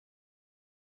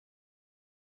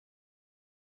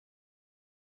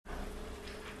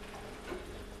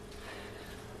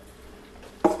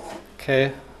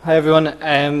Okay. Hi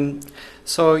everyone.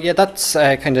 So yeah, that's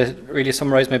kind of really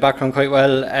summarised my background quite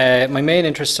well. My main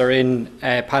interests are in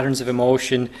patterns of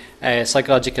emotion,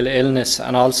 psychological illness,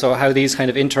 and also how these kind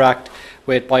of interact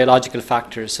with biological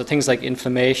factors. So things like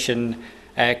inflammation,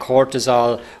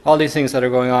 cortisol, all these things that are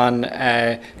going on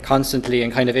constantly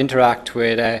and kind of interact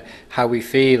with how we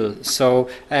feel. So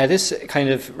this kind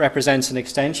of represents an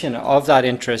extension of that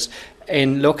interest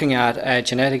in looking at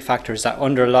genetic factors that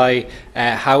underlie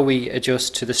how we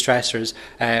adjust to the stressors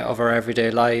of our everyday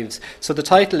lives. So the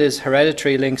title is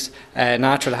Hereditary Links,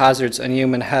 Natural Hazards and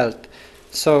Human Health.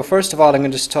 So first of all, I'm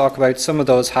going to just talk about some of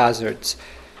those hazards.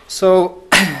 So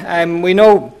we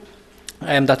know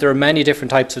that there are many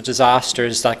different types of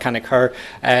disasters that can occur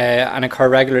and occur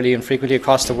regularly and frequently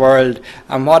across the world.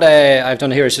 And what I've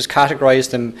done here is just categorise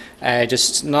them,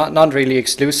 just not really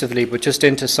exclusively, but just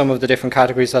into some of the different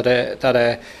categories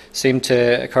that seem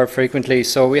to occur frequently.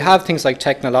 So we have things like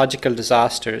technological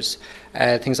disasters,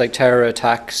 things like terror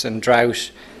attacks and drought,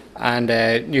 and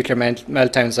nuclear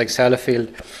meltdowns like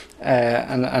Sellafield,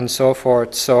 and so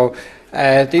forth. So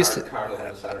these.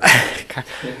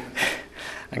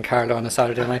 And Carlo on a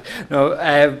Saturday night. No,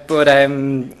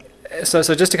 so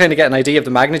just to kind of get an idea of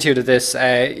the magnitude of this,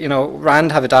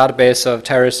 RAND have a database of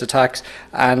terrorist attacks,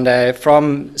 and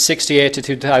from 1968 to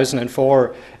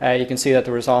 2004, you can see that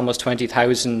there was almost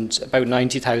 20,000, about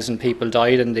 90,000 people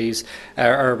died in these,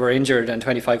 or were injured, and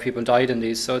 25 people died in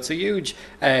these. So it's a huge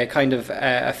kind of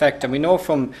effect, and we know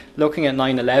from looking at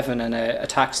 9/11 and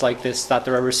attacks like this that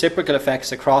there are reciprocal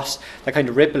effects across, that kind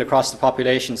of ripple across the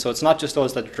population. So it's not just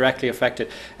those that are directly affected.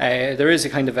 There is a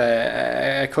kind of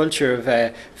a culture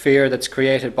of fear that's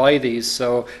created by these.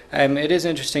 So it is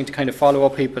interesting to kind of follow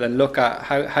up people and look at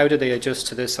how do they adjust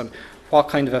to this and what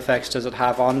kind of effects does it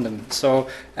have on them. So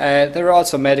there are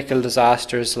also medical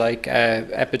disasters like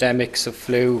epidemics of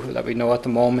flu that we know at the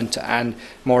moment, and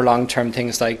more long-term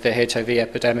things like the HIV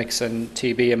epidemics and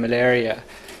TB and malaria.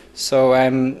 So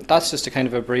that's just a kind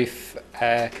of a brief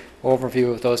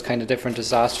overview of those kind of different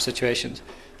disaster situations.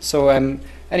 So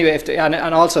anyway, if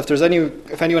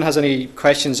anyone has any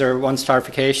questions or wants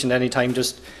clarification at any time,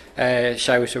 just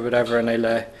shout or whatever, and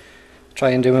I'll try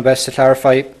and do my best to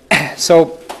clarify.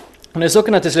 So when I was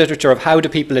looking at this literature of how do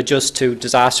people adjust to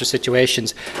disaster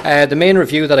situations, the main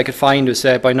review that I could find was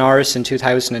by Norris in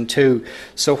 2002.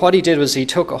 So what he did was he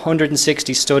took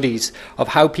 160 studies of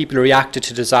how people reacted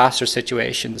to disaster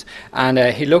situations, and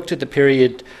he looked at the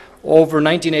period over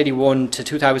 1981 to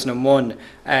 2001,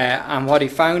 and what he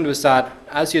found was that,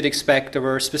 as you'd expect, there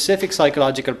were specific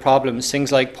psychological problems,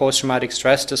 things like post-traumatic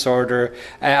stress disorder,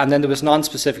 and then there was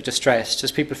non-specific distress.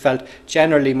 Just people felt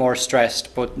generally more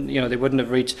stressed, but they wouldn't have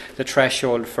reached the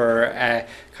threshold for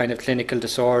kind of clinical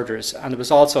disorders. And there was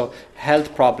also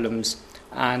health problems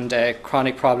and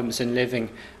chronic problems in living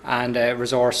and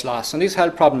resource loss. And these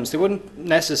health problems, they wouldn't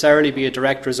necessarily be a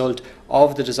direct result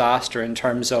of the disaster in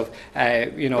terms of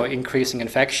increasing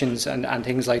infections and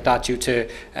things like that due to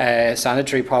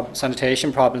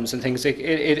sanitation problems and things.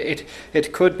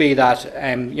 It could be that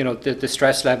the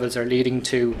stress levels are leading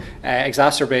to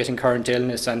exacerbating current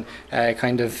illness and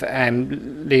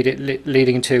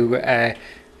leading to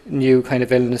new kind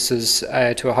of illnesses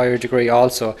to a higher degree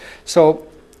also. So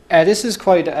this is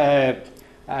quite a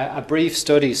brief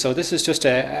study. So this is just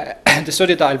the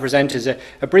study that I'll present is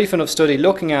a brief enough study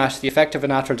looking at the effect of a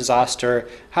natural disaster,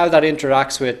 how that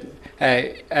interacts with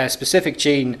a specific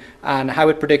gene, and how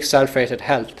it predicts self-rated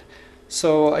health.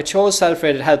 So I chose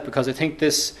self-rated health because I think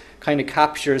this kind of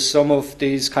captures some of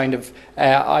these kind of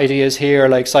ideas here,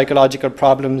 like psychological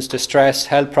problems, distress,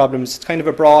 health problems. It's kind of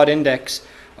a broad index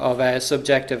of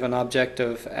subjective and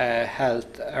objective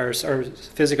health, or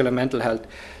physical and mental health.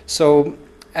 So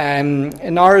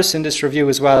Norris, in this review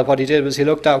as well, what he did was he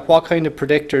looked at what kind of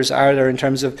predictors are there in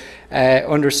terms of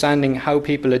understanding how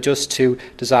people adjust to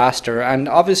disaster. And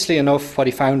obviously enough, what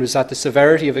he found was that the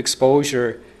severity of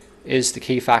exposure is the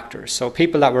key factor. So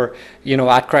people that were,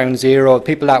 at ground zero,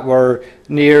 people that were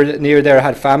near there,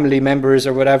 had family members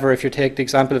or whatever, if you take the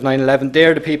example of 9/11,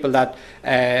 they're the people that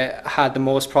had the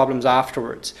most problems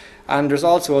afterwards. And there's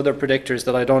also other predictors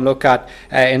that I don't look at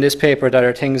in this paper that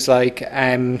are things like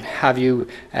have you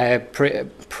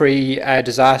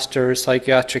pre-disaster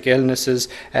psychiatric illnesses,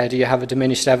 do you have a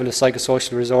diminished level of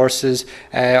psychosocial resources,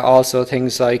 also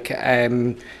things like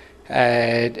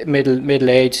middle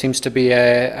age seems to be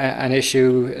an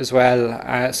issue as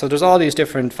well. So there's all these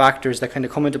different factors that kind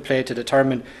of come into play to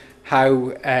determine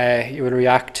how you will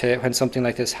react to when something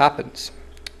like this happens.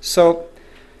 So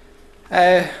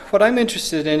what I'm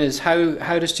interested in is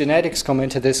how does genetics come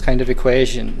into this kind of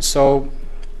equation. So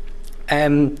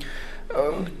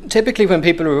Typically, when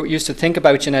people used to think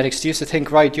about genetics, they used to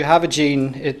think, right, you have a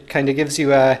gene, it kind of gives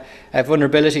you a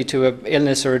vulnerability to an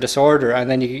illness or a disorder, and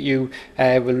then you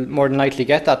will more than likely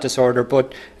get that disorder.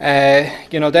 But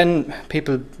then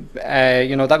people,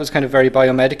 that was kind of very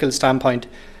biomedical standpoint.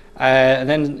 And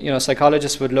then,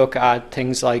 psychologists would look at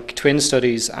things like twin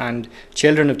studies and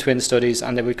children of twin studies,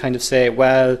 and they would kind of say,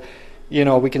 well,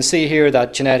 we can see here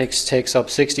that genetics takes up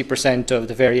 60% of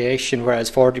the variation, whereas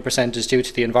 40% is due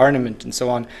to the environment and so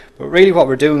on. But really what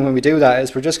we're doing when we do that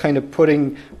is we're just kind of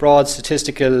putting broad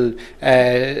statistical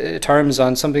terms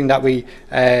on something that we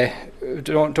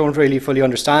don't really fully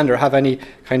understand or have any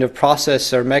kind of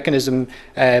process or mechanism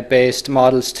based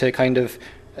models to kind of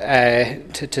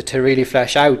to really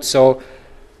flesh out. So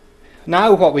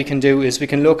now what we can do is we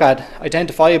can look at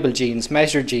identifiable genes,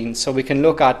 measured genes. So we can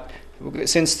look at,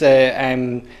 since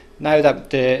now that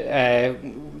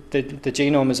the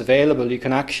genome is available, you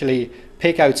can actually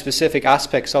pick out specific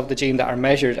aspects of the gene that are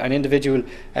measured and individual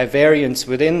variants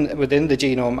within the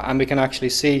genome, and we can actually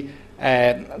see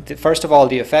first of all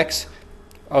the effects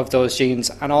of those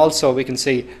genes, and also we can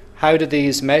see how do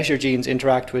these measured genes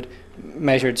interact with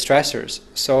measured stressors.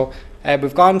 So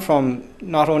we've gone from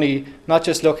not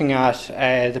just looking at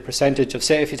the percentage of,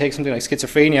 say, if you take something like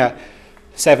schizophrenia,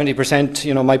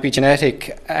 70% might be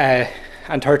genetic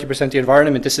and 30% the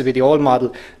environment. This would be the old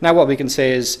model. Now what we can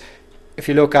say is, if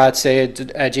you look at, say,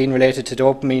 a gene related to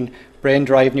dopamine,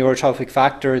 brain-derived neurotrophic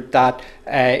factor, that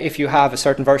if you have a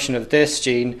certain version of this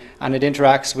gene and it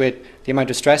interacts with the amount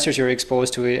of stressors you're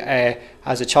exposed to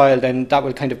as a child, then that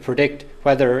will kind of predict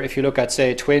whether, if you look at,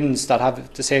 say, twins that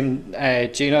have the same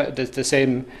gene, the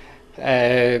same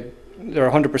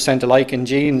they're 100% alike in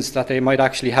genes, that they might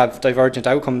actually have divergent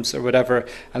outcomes or whatever.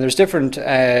 And there's different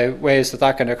ways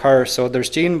that can occur. So there's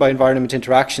gene by environment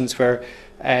interactions where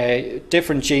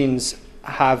different genes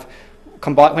have,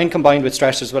 when combined with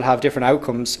stressors, will have different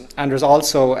outcomes. And there's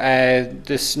also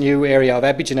this new area of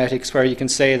epigenetics where you can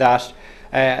say that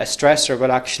a stressor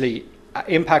will actually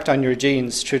impact on your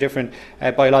genes through different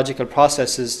biological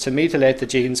processes to mutilate the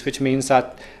genes, which means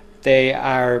that they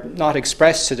are not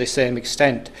expressed to the same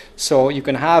extent. So you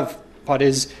can have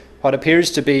what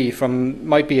appears to be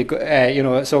might be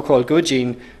a so-called good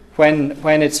gene.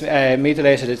 When it's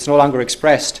mutilated, it's no longer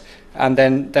expressed, and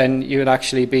then you would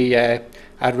actually be at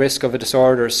risk of a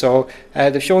disorder. So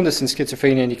they've shown this in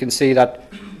schizophrenia, and you can see that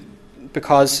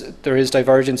because there is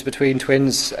divergence between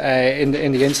twins in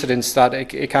the incidence, that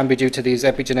it can be due to these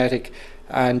epigenetic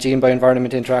and gene by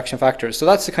environment interaction factors. So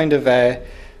that's the kind of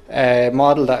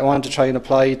model that I want to try and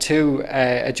apply to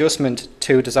adjustment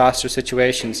to disaster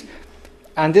situations.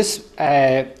 And this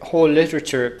whole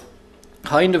literature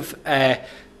kind of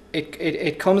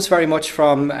it comes very much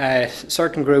from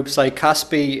certain groups, like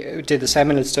Caspi did the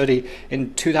seminal study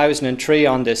in 2003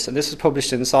 on this, and this was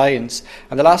published in Science.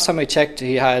 And the last time I checked,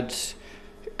 he had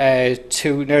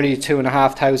nearly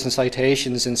 2,500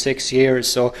 citations in 6 years.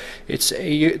 So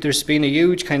there's been a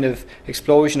huge kind of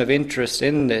explosion of interest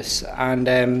in this, and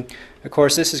of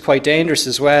course this is quite dangerous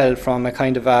as well, from a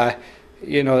kind of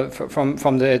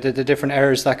from the different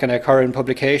errors that can occur in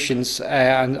publications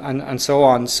and so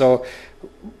on. So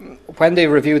when they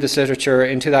reviewed this literature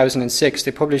in 2006,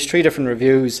 they published 3 different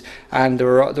reviews, and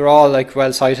they're all like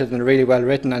well cited and really well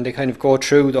written, and they kind of go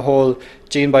through the whole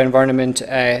gene by environment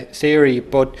theory.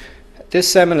 But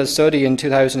this seminal study in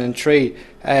 2003,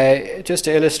 just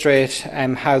to illustrate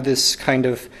how this kind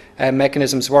of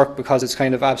mechanisms work, because it's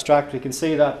kind of abstract, we can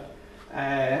see that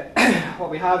what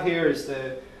we have here is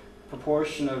the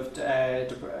proportion of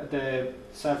the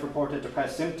self-reported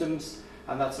depressed symptoms,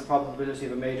 and that's the probability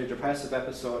of a major depressive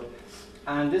episode.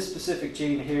 And this specific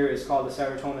gene here is called the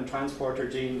serotonin transporter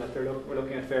gene, that we're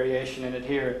looking at variation in it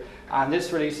here. And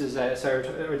this releases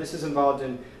this is involved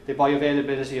in the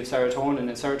bioavailability of serotonin,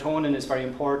 and serotonin is very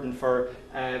important for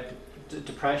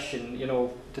depression.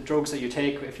 The drugs that you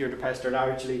take if you're depressed are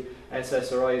largely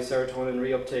SSRIs, serotonin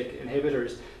reuptake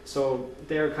inhibitors. So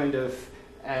they're kind of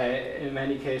in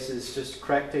many cases just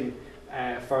correcting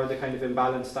for the kind of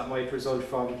imbalance that might result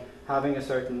from having a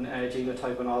certain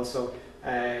genotype, and also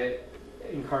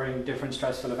incurring different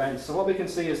stressful events. So what we can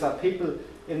see is that people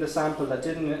in the sample that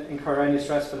didn't incur any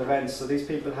stressful events, so these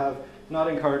people have not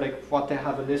incurred, like, what they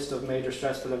have a list of major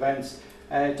stressful events.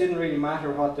 It didn't really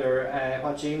matter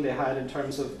what gene they had in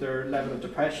terms of their level of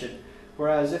depression.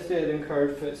 Whereas if they had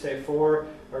incurred, say, 4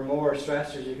 or more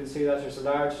stressors, you can see that there's a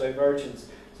large divergence.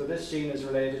 So So this gene is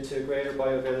related to greater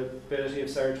bioavailability of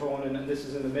serotonin, and this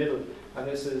is in the middle, and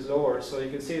this is lower. So you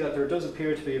can see that there does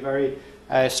appear to be a very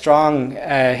strong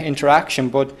interaction,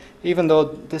 but even though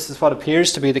this is what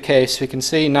appears to be the case, we can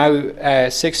see now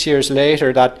 6 years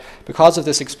later that because of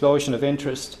this explosion of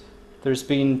interest, there's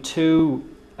been 2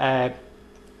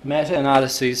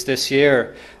 meta-analyses this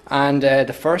year, and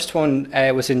the first one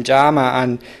was in JAMA,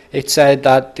 and it said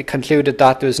that it concluded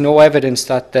that there was no evidence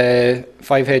that the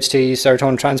 5-HT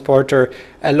serotonin transporter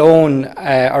alone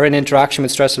or in interaction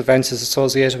with stressful events is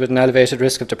associated with an elevated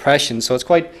risk of depression. So it's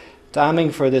quite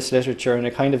damning for this literature, and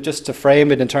it kind of just to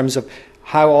frame it in terms of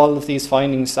how all of these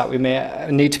findings that we may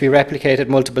need to be replicated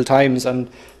multiple times. And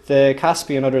the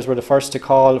Caspi and others were the first to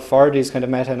call for these kind of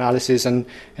meta-analyses, and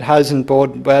it hasn't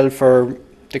boded well for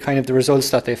the kind of the results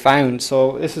that they found.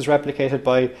 So this is replicated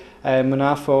by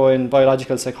Munafo in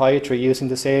biological psychiatry using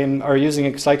the same, or using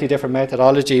a slightly different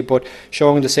methodology, but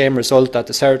showing the same result, that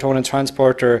the serotonin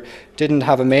transporter didn't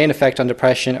have a main effect on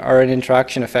depression or an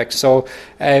interaction effect. So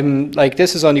like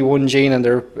this is only one gene, and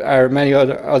there are many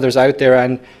others out there,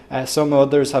 and some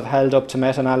others have held up to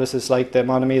meta-analysis like the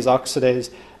monoamines oxidase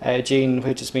gene,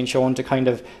 which has been shown to kind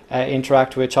of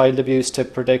interact with child abuse to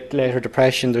predict later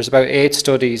depression. There's about 8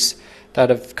 studies that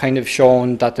have kind of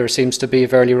shown that there seems to be a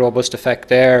fairly robust effect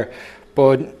there.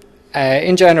 But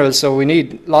in general, so we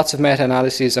need lots of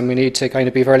meta-analyses, and we need to kind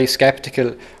of be fairly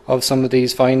skeptical of some of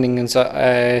these findings.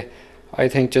 I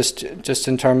think just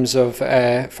in terms of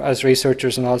as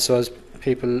researchers and also as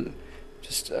people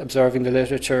just observing the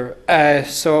literature.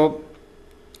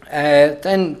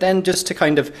 Then just to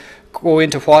kind of go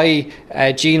into why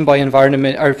gene by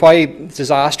environment, or why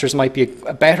disasters might be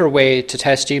a better way to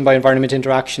test gene by environment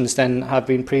interactions than have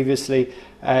been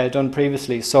done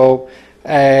previously. So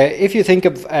if you think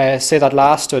of say that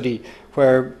last study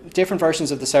where different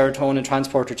versions of the serotonin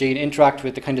transporter gene interact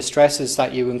with the kind of stresses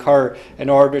that you incur in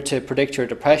order to predict your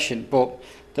depression, but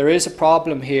there is a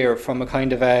problem here from a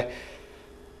kind of a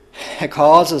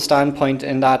causal standpoint,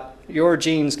 in that your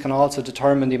genes can also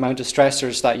determine the amount of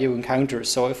stressors that you encounter.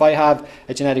 So if I have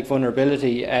a genetic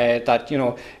vulnerability that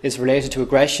is related to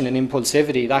aggression and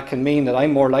impulsivity, that can mean that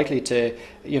I'm more likely to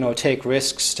take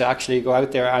risks to actually go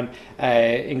out there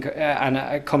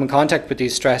and come in contact with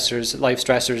these stressors, life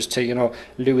stressors, to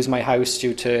lose my house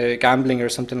due to gambling or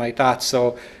something like that.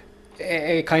 So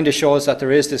it kind of shows that there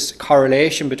is this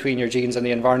correlation between your genes and the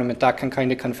environment that can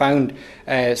kind of confound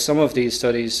some of these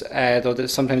studies, though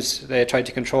sometimes they try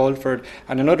to control for it.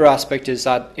 And another aspect is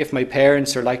that if my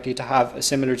parents are likely to have a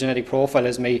similar genetic profile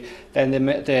as me,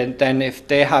 then if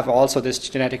they have also this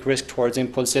genetic risk towards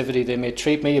impulsivity, they may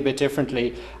treat me a bit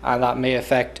differently, and that may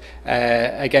affect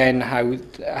again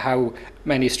how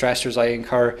many stressors I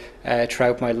incur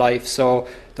throughout my life. So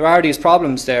there are these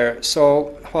problems there.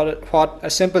 So one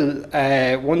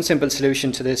simple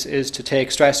solution to this is to take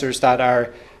stressors that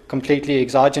are completely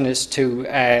exogenous to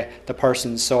the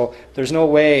person. So there's no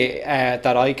way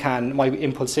that my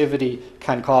impulsivity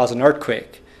can cause an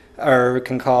earthquake or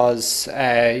can cause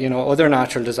other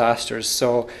natural disasters.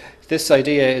 So this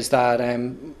idea is that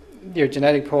your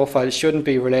genetic profile shouldn't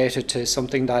be related to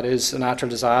something that is a natural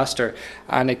disaster,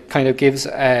 and it kind of gives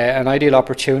an ideal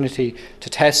opportunity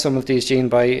to test some of these gene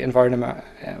by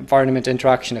environment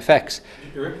interaction effects.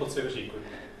 Your impulsivity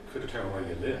could determine where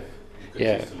you live. You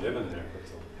could choose to live in an airport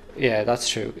zone. Yeah, that's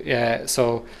true. Yeah,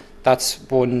 so that's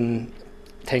one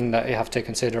thing that you have to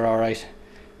consider. All right.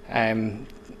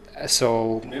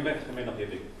 So it may not be a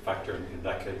big factor in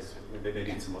that case. Maybe they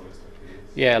need some other stuff.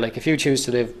 Yeah, like if you choose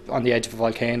to live on the edge of a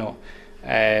volcano,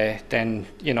 then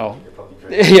your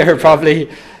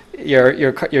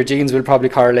genes will probably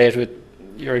correlate with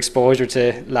your exposure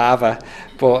to lava.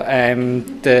 But I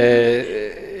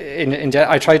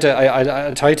try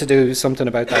to do something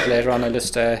about that later on. I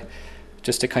just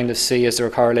to kind of see, is there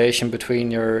a correlation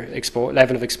between your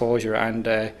level of exposure and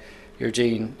your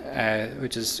gene,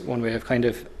 which is one way of kind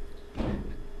of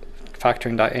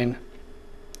factoring that in.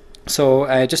 So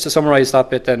just to summarise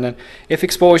that bit then, if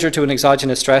exposure to an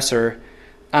exogenous stressor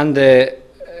and the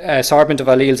assorbent of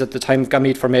alleles at the time of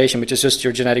gamete formation, which is just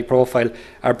your genetic profile,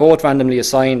 are both randomly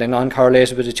assigned and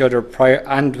non-correlated with each other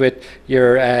and with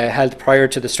your health prior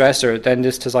to the stressor, then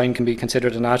this design can be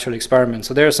considered a natural experiment.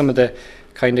 So there are some of the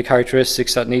kind of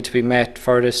characteristics that need to be met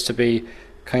for this to be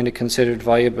kind of considered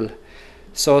viable.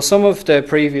 So some of the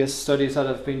previous studies that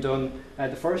have been done,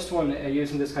 the first one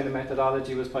using this kind of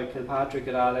methodology was by Kilpatrick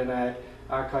et al. In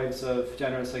Archives of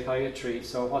General Psychiatry.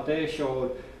 So what they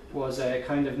showed was a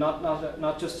kind of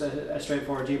not just a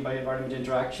straightforward gene by environment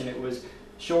interaction. It was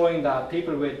showing that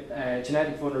people with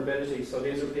genetic vulnerability, so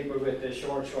these are people with the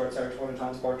short serotonin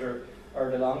transporter or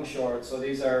the longshore. So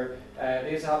these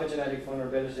have a genetic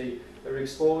vulnerability. They're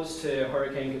exposed to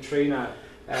Hurricane Katrina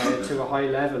to a high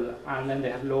level, and then they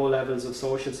have low levels of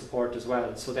social support as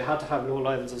well. So they had to have low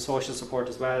levels of social support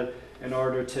as well in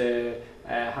order to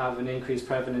have an increased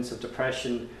prevalence of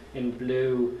depression in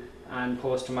blue and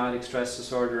post-traumatic stress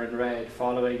disorder in red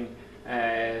following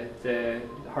the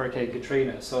Hurricane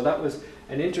Katrina. So that was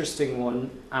an interesting one,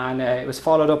 and it was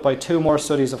followed up by 2 more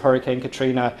studies of Hurricane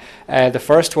Katrina. The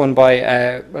first one by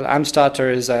Amstatter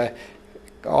is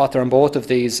author on both of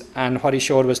these, and what he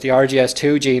showed was the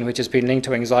RGS2 gene, which has been linked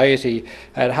to anxiety.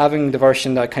 Having the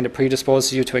version that kind of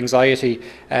predisposes you to anxiety,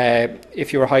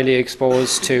 if you were highly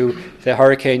exposed to the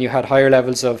hurricane, you had higher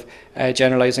levels of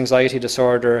generalized anxiety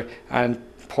disorder and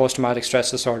post-traumatic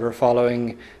stress disorder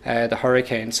following the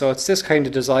hurricane. So it's this kind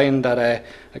of design that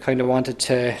I kind of wanted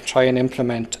to try and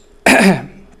implement.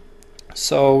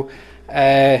 So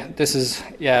this is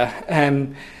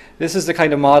the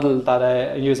kind of model that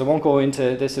I use. I won't go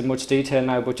into this in much detail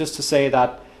now, but just to say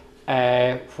that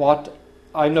what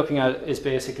I'm looking at is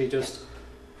basically just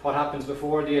what happens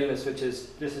before the illness, which is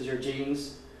this is your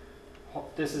genes.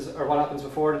 Or what happens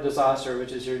before the disaster,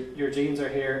 which is your genes are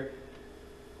here.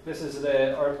 This is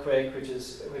the earthquake which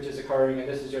is occurring, and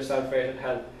this is your self-rated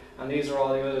health. And these are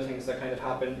all the other things that kind of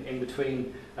happen in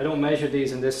between. I don't measure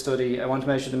these in this study. I want to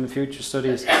measure them in future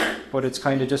studies, but it's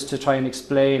kind of just to try and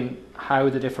explain how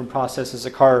the different processes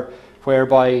occur,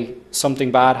 whereby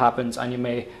something bad happens and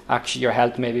your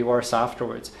health may be worse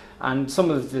afterwards. And some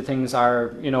of the things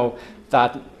are,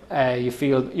 that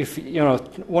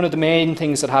one of the main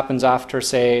things that happens after,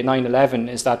 say, 9/11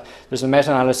 is that there's a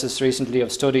meta-analysis recently of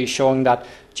studies showing that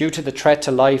due to the threat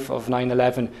to life of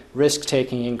 9/11,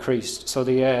 risk-taking increased. So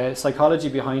the psychology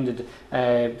behind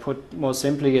it, put most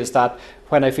simply, is that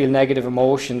when I feel negative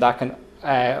emotion, that can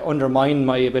undermine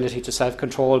my ability to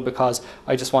self-control, because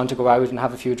I just want to go out and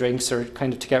have a few drinks, or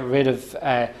kind of to get rid of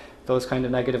those kind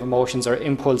of negative emotions, or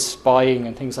impulse buying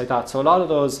and things like that. So a lot of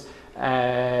those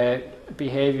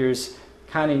behaviours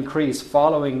can increase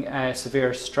following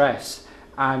severe stress,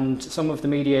 and some of the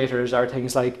mediators are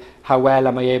things like how well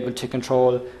am I able to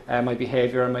control my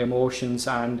behaviour and my emotions,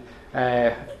 and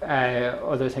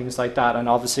other things like that. And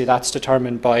obviously that's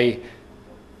determined by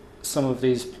some of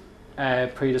these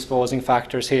predisposing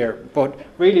factors here. But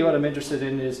really what I'm interested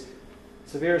in is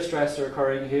severe stress are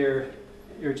occurring here,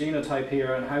 your genotype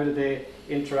here, and how do they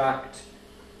interact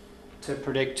to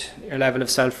predict your level of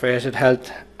self-rated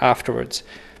health afterwards.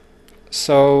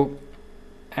 So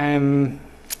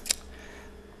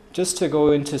just to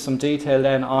go into some detail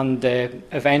then on the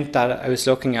event that I was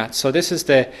looking at. So this is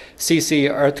the CC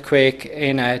earthquake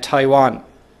in Taiwan.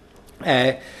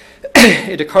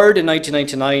 It occurred in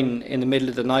 1999 in the middle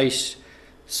of the night,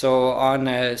 so on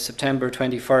September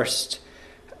 21st,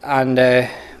 and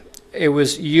it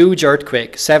was a huge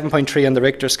earthquake, 7.3 on the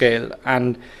Richter scale,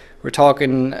 and we're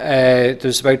talking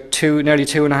there's about nearly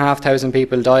 2,500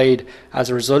 people died as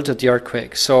a result of the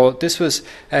earthquake. So this was,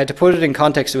 to put it in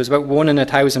context, it was about 1 in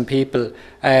 1,000 people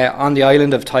on the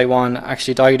island of Taiwan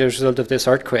actually died as a result of this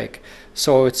earthquake.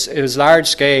 So it was large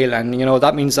scale, and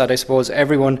that means that I suppose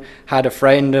everyone had a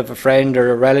friend of a friend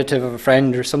or a relative of a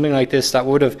friend or something like this that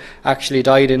would have actually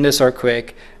died in this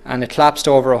earthquake, and it collapsed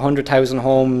over 100,000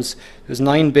 homes. There was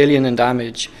 9 billion in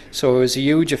damage, so it was a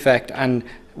huge effect. And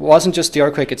it wasn't just the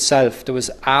earthquake itself, there was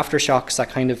aftershocks that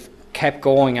kind of kept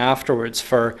going afterwards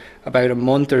for about a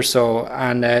month or so,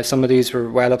 and some of these were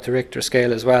well up the Richter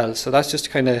scale as well. So that's just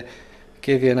to kind of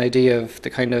give you an idea of the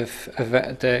kind of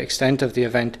the extent of the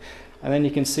event. And then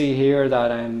you can see here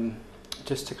that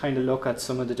just to kind of look at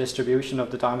some of the distribution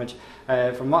of the damage.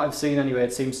 From what I've seen anyway,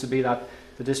 it seems to be that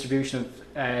the distribution of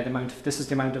the amount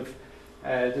of,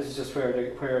 this is just where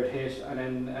it hit, and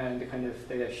then the kind of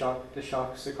the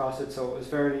shocks across it. So it was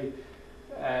very,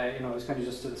 it was kind of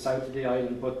just to the south of the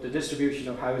island, but the distribution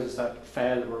of houses that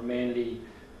fell were mainly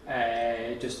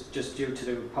just due to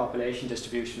the population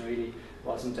distribution. Really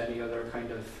wasn't any other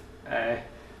kind of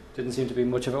didn't seem to be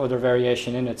much of other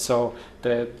variation in it. So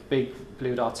the big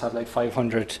blue dots had like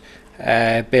 500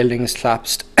 buildings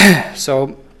collapsed.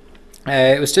 So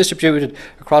it was distributed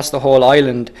across the whole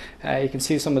island. You can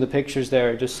see some of the pictures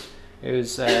there. It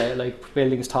was like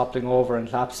buildings toppling over and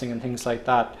collapsing and things like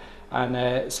that.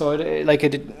 And so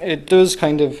it does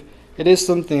kind of, it is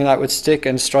something that would stick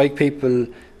and strike people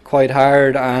quite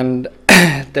hard. And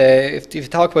if you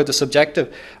talk about the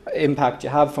subjective impact you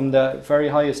have from the very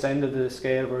highest end of the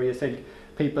scale, where you think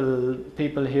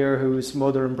people here whose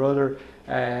mother and brother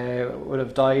would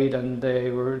have died and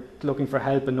they were looking for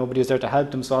help and nobody was there to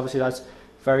help them, so obviously that's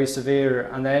very severe.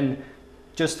 And then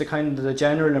just the kind of the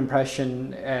general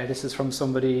impression, this is from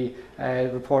somebody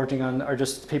reporting on, or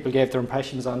just people gave their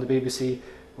impressions on the BBC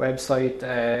website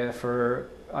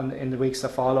in the weeks that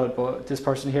followed, but this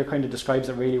person here kind of describes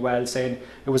it really well, saying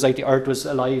it was like the earth was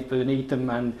alive beneath them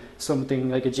and something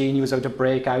like a genie was out to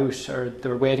break out, or they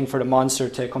were waiting for the monster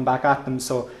to come back at them.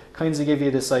 So kind of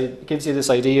gives you this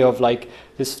idea of like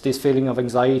this feeling of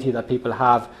anxiety that people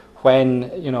have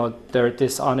when, you know,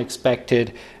 this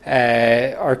unexpected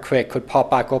earthquake could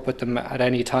pop back up at them at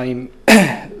any time.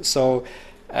 So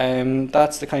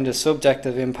that's the kind of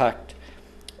subjective impact.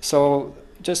 So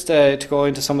just to go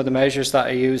into some of the measures that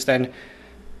I use then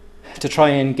to try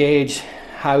and gauge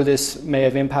how this may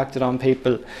have impacted on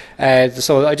people.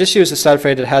 So I just use the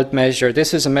self-rated health measure.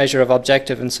 This is a measure of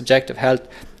objective and subjective health,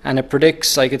 and it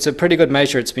predicts, like, it's a pretty good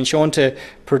measure. It's been shown to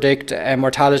predict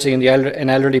mortality in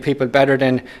elderly people better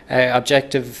than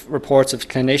objective reports of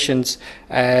clinicians.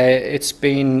 It's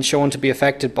been shown to be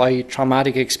affected by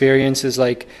traumatic experiences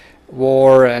like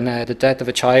war and the death of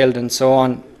a child and so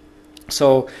on.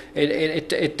 So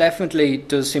it definitely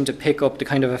does seem to pick up the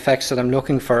kind of effects that I'm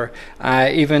looking for.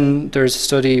 Even there's a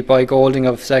study by Golding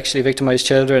of sexually victimized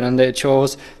children, and it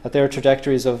shows that their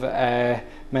trajectories of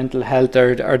mental health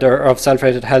or of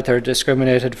self-rated health are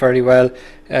discriminated very well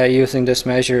using this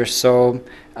measure. So,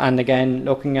 and again,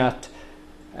 looking at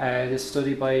this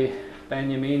study by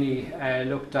Beniamini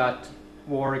looked at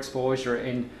war exposure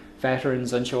in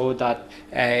veterans and showed that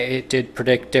it did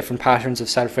predict different patterns of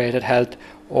self-rated health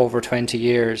over 20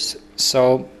 years.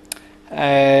 So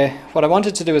what I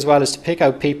wanted to do as well is to pick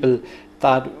out people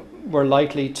that were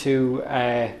likely to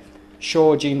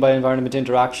show gene by environment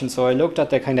interaction. So I looked at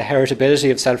the kind of heritability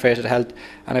of self-rated health,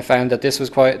 and I found that this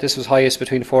was highest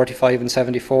between 45 and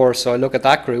 74. So I look at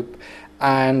that group,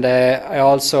 and I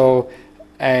also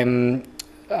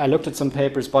I looked at some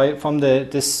papers from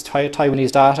this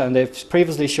Taiwanese data, and they've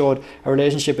previously showed a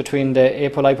relationship between the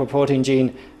apolipoprotein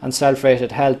gene and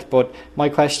self-rated health. But my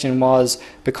question was,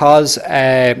 because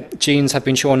genes have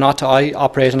been shown not to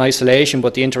operate in isolation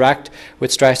but they interact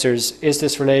with stressors, is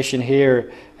this relation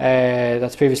here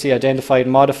that's previously identified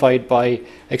modified by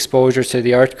exposure to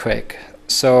the earthquake?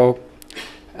 So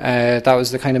that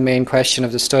was the kind of main question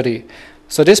of the study.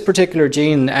 So this particular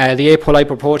gene, the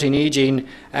apolipoprotein E gene,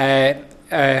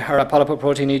 or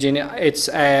apolipoprotein E gene, it's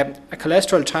a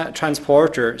cholesterol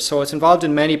transporter, so it's involved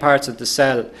in many parts of the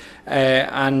cell,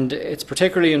 and it's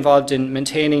particularly involved in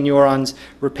maintaining neurons,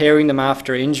 repairing them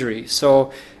after injury.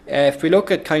 So if we look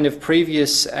at kind of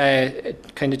previous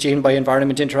kind of gene by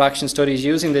environment interaction studies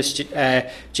using this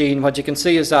gene, what you can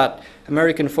see is that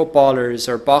American footballers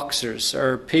or boxers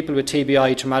or people with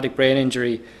TBI, traumatic brain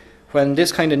injury, when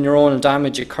this kind of neuronal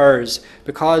damage occurs,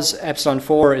 because epsilon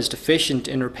 4 is deficient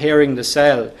in repairing the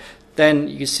cell, then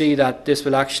you see that this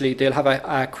will actually, they'll have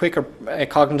a quicker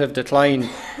cognitive decline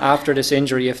after this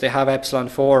injury if they have epsilon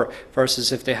 4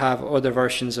 versus if they have other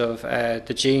versions of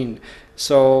the gene.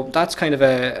 So that's kind of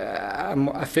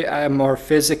a more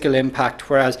physical impact,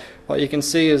 whereas what you can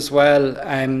see as well,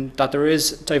 that there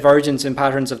is divergence in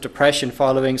patterns of depression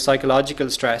following psychological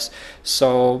stress.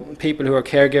 So people who are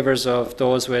caregivers of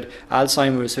those with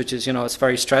Alzheimer's, which is, you know, it's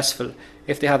very stressful,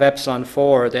 if they have epsilon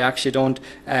 4, they actually don't,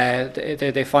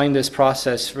 they find this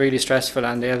process really stressful,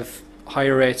 and they have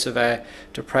higher rates of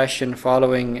depression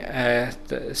following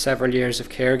several years of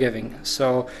caregiving.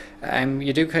 So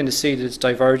you do kind of see this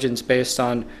divergence based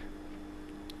on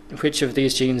which of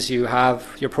these genes you have,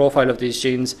 your profile of these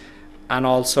genes, and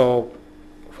also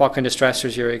what kind of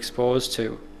stressors you're exposed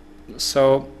to.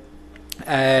 So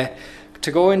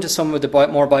to go into some of the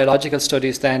more biological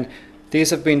studies then, these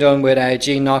have been done with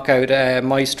gene knockout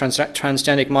mice,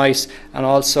 transgenic mice, and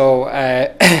also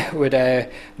with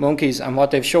monkeys. And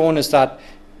what they've shown is that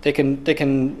they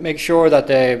can make sure that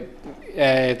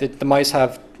the mice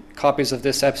have copies of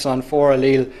this epsilon 4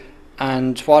 allele.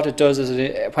 And what it does is,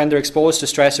 when they're exposed to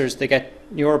stressors, they get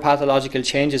neuropathological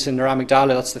changes in their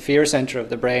amygdala. That's the fear center of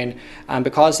the brain, and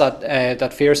because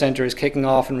that fear center is kicking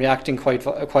off and reacting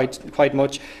quite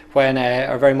much when,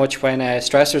 or very much when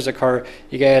stressors occur,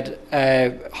 you get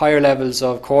higher levels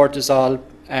of cortisol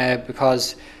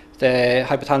because the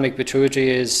hypothalamic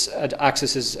pituitary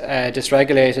axis is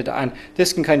dysregulated, and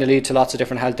this can kind of lead to lots of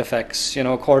different health effects. You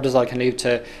know, cortisol can lead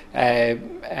to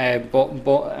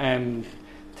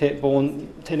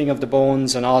thinning of the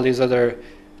bones and all these other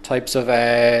types of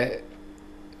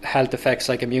health effects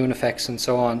like immune effects and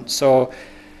so on. So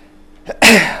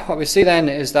what we see then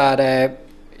is that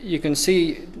you can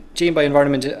see gene by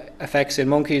environment effects in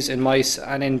monkeys, in mice,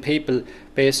 and in people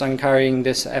based on carrying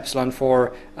this epsilon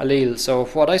 4 allele. So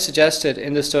what I suggested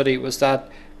in the study was that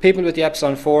people with the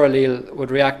epsilon 4 allele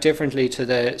would react differently to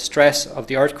the stress of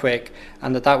the earthquake,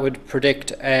 and that would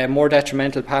predict a more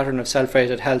detrimental pattern of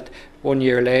self-rated health 1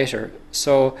 year later.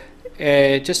 So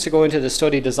just to go into the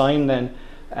study design then,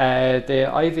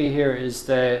 the IV here is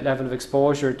the level of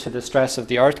exposure to the stress of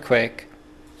the earthquake.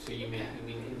 So you mean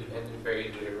independent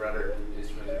variable rather than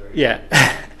instrumental variable? Yeah.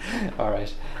 All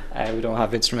right. We don't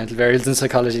have instrumental variables in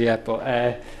psychology yet,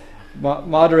 but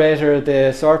moderator, the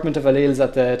assortment of alleles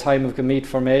at the time of gamete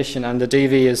formation, and the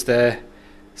DV is the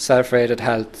self-rated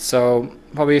health. So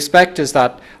what we expect is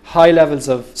that high levels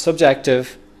of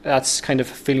subjective, that's kind of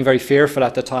feeling very fearful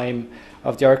at the time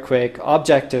of the earthquake,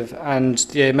 objective, and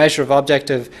the measure of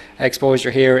objective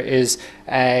exposure here is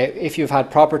if you've had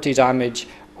property damage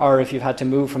or if you've had to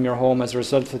move from your home as a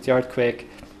result of the earthquake,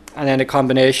 and then a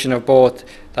combination of both,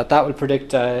 that will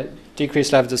predict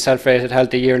decreased levels of self-rated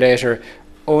health a year later,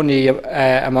 only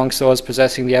amongst those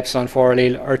possessing the epsilon 4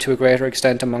 allele, or to a greater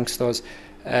extent amongst those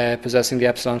possessing the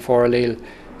epsilon 4 allele.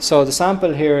 So the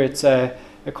sample here, it's a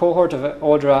cohort of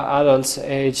older adults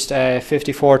aged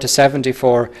 54 to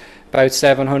 74, about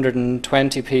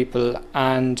 720 people,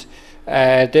 and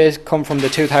they come from the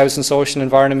 2000 Social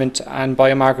Environment and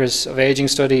Biomarkers of Aging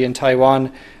study in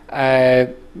Taiwan.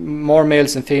 More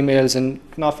males than females, and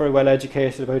not very well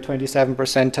educated, about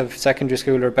 27% of secondary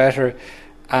school or better.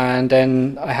 And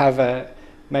then I have a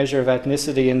measure of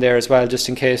ethnicity in there as well, just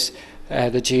in case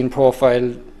the gene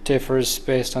profile differs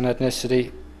based on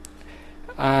ethnicity.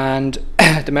 And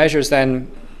the measures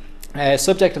then,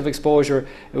 subjective exposure,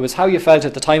 it was how you felt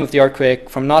at the time of the earthquake,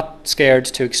 from not scared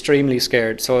to extremely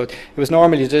scared. So it was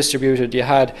normally distributed. You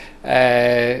had,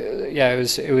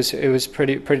 it was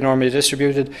pretty normally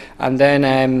distributed. And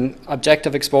then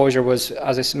objective exposure was,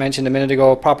 as I mentioned a minute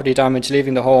ago, property damage,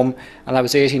 leaving the home, and that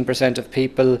was 18% of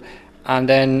people. And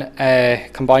then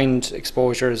combined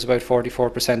exposure is about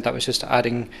 44%. That was just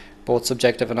adding both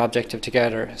subjective and objective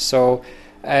together. So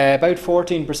about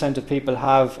 14% of people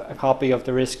have a copy of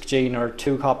the risk gene, or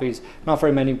 2 copies. Not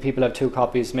very many people have 2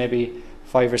 copies, maybe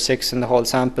 5 or 6 in the whole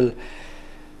sample.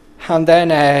 And then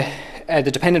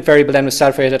the dependent variable then was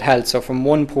self-rated health, so from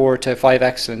 1 poor to 5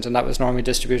 excellent, and that was normally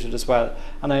distributed as well.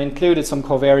 And I included some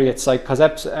covariates, like because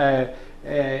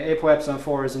apoepsilon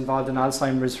 4 is involved in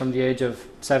Alzheimer's from the age of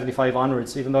 75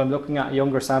 onwards. Even though I'm looking at a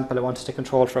younger sample, I wanted to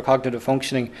control for cognitive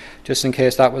functioning, just in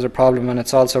case that was a problem, and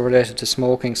it's also related to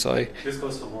smoking. So This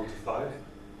goes from 1 to 5?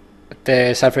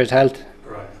 the self-rated health.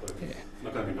 Right, so it's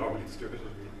not going to be normally distributed.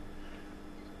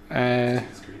 Uh,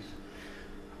 It's discrete.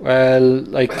 well,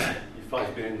 like, You've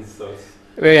 5 bins, so it's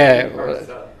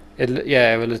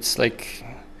it's like,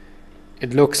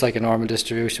 it looks like a normal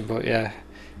distribution, but yeah,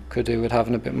 could do with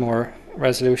having a bit more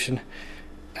resolution.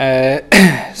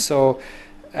 So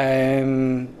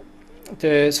we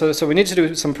need to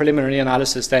do some preliminary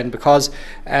analysis then, because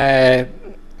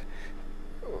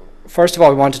first of all,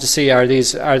 we wanted to see are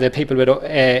the people with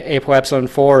apoepsilon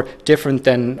 4 different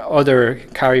than other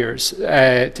carriers.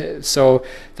 So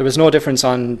there was no difference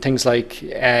on things like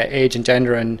age and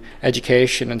gender and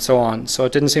education and so on. So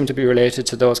it didn't seem to be related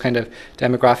to those kind of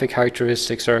demographic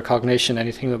characteristics or cognition,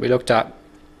 anything that we looked at.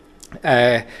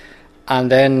 And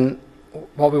then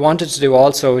what we wanted to do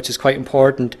also, which is quite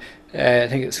important, I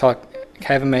think it's what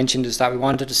Kevin mentioned, is that we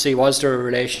wanted to see, was there a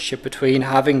relationship between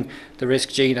having the risk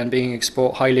gene and being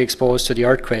highly exposed to the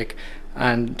earthquake,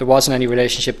 and there wasn't any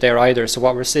relationship there either. So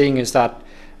what we're seeing is that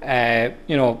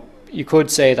you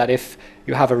could say that if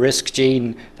you have a risk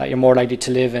gene, that you're more likely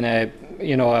to live in a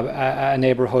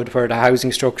neighbourhood where the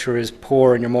housing structure is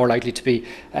poor, and you're more likely to be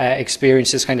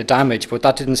experience this kind of damage. But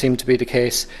that didn't seem to be the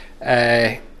case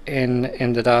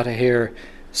in the data here.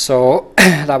 So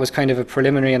that was kind of a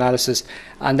preliminary analysis,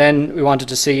 and then we wanted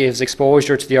to see is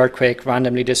exposure to the earthquake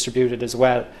randomly distributed as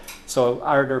well. So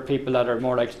are there people that are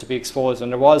more likely to be exposed? And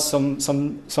there was some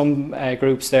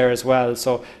groups there as well.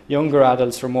 So younger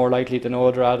adults were more likely than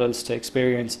older adults to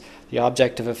experience the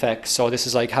objective effects. So this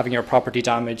is like having your property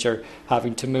damage or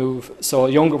having to move. So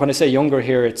younger, when I say younger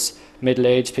here, it's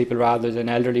middle-aged people rather than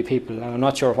elderly people, and I'm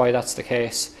not sure why that's the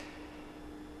case.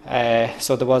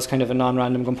 So there was kind of a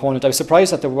non-random component. I was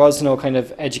surprised that there was no kind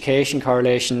of education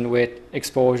correlation with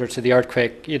exposure to the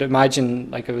earthquake. You'd imagine,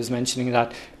 like I was mentioning,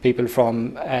 that people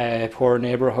from poor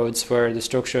neighbourhoods where the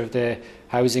structure of the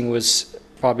housing was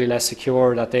probably less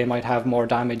secure, that they might have more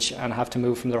damage and have to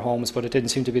move from their homes, but it didn't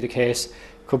seem to be the case.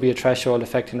 Could be a threshold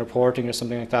effect in reporting or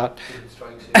something like that.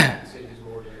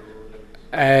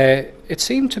 It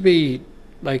seemed to be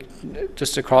like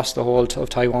just across the whole of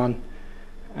Taiwan.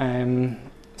 And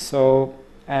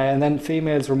then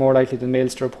females were more likely than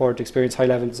males to report experience high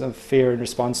levels of fear in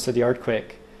response to the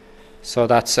earthquake. So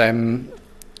that's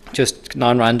just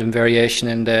non-random variation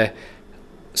in the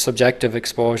subjective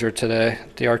exposure to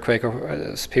the earthquake, or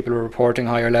as people were reporting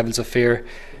higher levels of fear.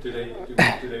 Do they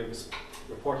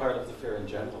report higher levels of fear in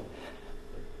general?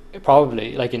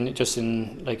 Probably, like in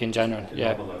general, In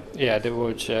yeah, normal life? yeah, they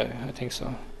would. I think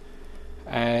so.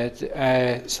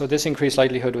 So this increased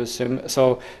likelihood was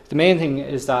so the main thing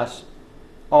is that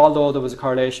although there was a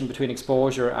correlation between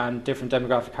exposure and different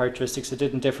demographic characteristics, it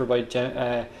didn't differ by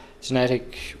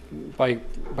genetic, by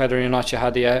whether or not you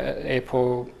had the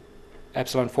APO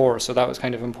epsilon 4. So that was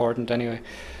kind of important anyway.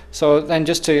 So then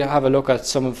just to have a look at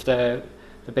some of the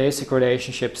basic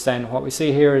relationships, then what we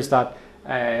see here is that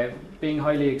being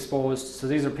highly exposed, so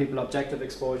these are people objective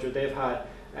exposure, they've had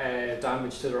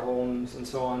damage to their homes and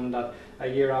so on, that a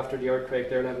year after the earthquake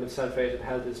their level of self-rated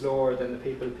health is lower than the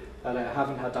people that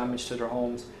haven't had damage to their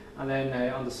homes. And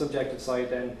then on the subjective side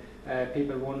then,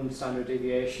 people 1 standard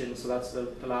deviation, so that's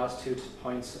the last 2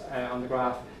 points on the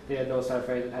graph, they had low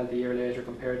self-rated health a year later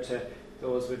compared to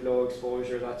those with low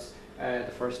exposure. That's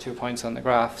the first 2 points on the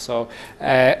graph. So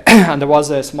and there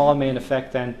was a small main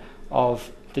effect then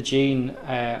of the gene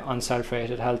on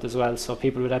self-rated health as well. So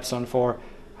people with epsilon 4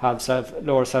 have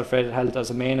lower self-rated health as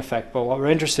a main effect. But what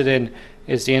we're interested in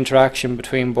is the interaction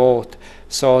between both.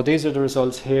 So these are the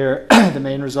results here, the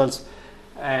main results.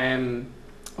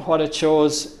 What it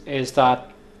shows is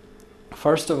that,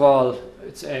 first of all,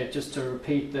 it's just to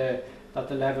repeat that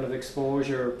the level of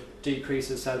exposure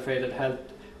decreases self-rated health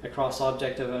across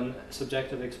objective and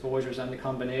subjective exposures, and the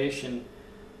combination.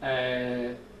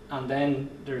 And then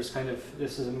there's kind of,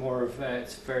 this is more of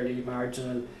it's fairly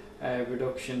marginal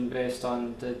reduction based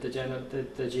on the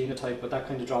genotype, but that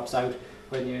kind of drops out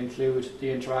when you include the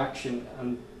interaction,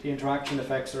 and the interaction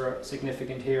effects are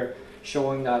significant here,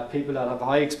 showing that people that have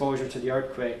high exposure to the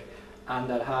earthquake and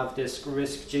that have this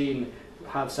risk gene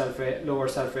have lower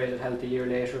self-rated health a year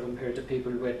later compared to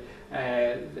people with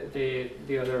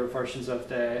the other versions of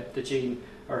the gene,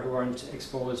 or who aren't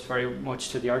exposed very much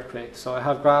to the earthquake. So I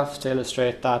have graphs to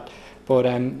illustrate that, but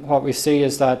what we see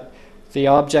is that the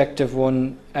objective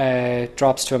one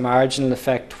drops to a marginal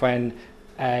effect when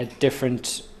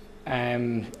different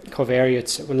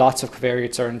covariates, lots of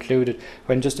covariates are included.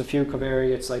 When just a few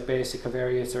covariates, like basic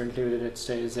covariates, are included, it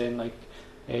stays in, like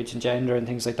age and gender and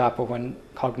things like that. But when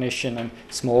cognition and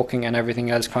smoking and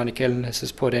everything else, chronic illness,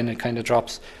 is put in, it kind of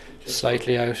drops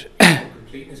slightly out. For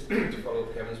completeness, to follow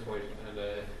up Kevin's point, and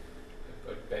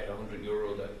I bet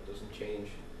 €100 that doesn't change.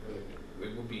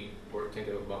 It would be worth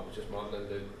thinking about just modelling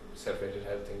the self-rated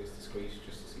health thing as discrete,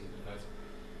 just to see if it has.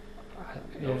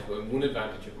 Also, one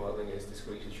advantage of modelling is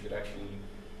discrete is you could actually,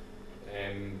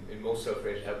 in most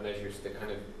self-rated health measures, the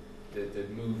kind of the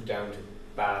move down to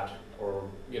bad, or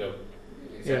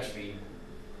is actually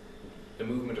the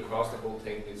movement across the whole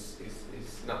thing is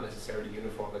not necessarily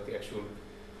uniform. Like the actual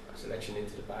selection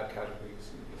into the bad category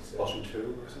is bottom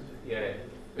 2 or something. Yeah,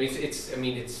 I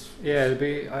mean it's Yeah, it'll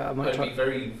be. I might I'd try. be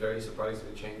very, very surprised if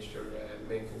it changed your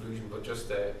main conclusion. But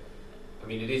just, I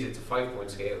mean, it's a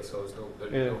 5-point scale, so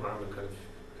there's no harm in kind of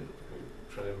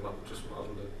trying to just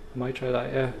model it. I might try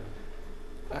that.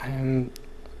 Yeah.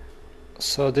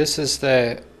 So this is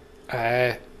the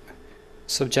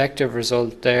subjective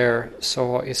result there. So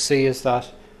what you see is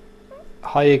that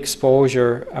high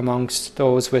exposure amongst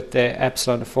those with the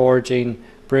epsilon 4 gene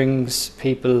brings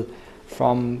people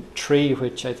from 3,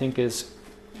 which I think is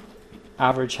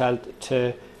average health,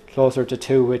 to closer to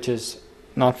 2, which is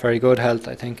not very good health,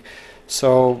 I think.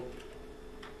 So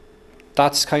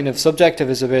that's kind of subjective,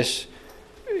 is a bit,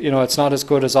 it's not as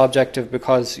good as objective,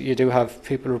 because you do have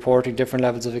people reporting different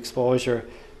levels of exposure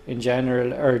in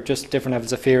general, or just different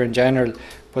levels of fear in general.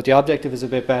 But the objective is a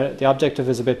bit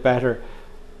better.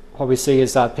 What we see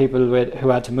is that people who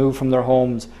had to move from their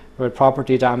homes with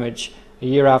property damage a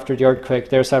year after the earthquake,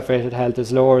 their self-rated health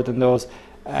is lower than those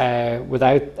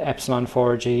without epsilon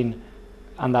 4 gene,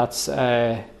 and that's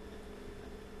and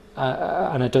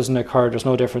it doesn't occur. There's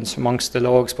no difference amongst the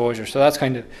low exposure. So that's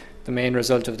kind of the main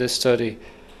result of this study.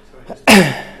 So just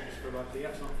about the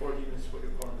epsilon 4 gene is what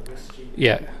you're calling the risk gene.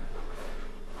 Yeah.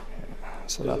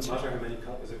 So Does that's. it matter how many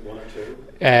copies? Is it 1 or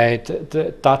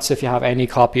 2? That's if you have any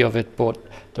copy of it, but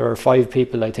there are 5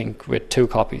 people, I think, with 2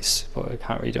 copies, but I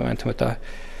can't really do anything with that.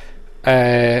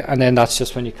 And then that's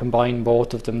just when you combine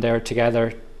both of them there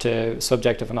together to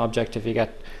subjective and objective, you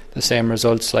get the same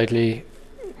result, slightly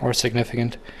more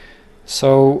significant.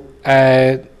 So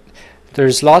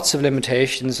there's lots of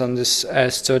limitations on this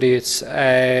study. It's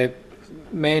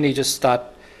mainly just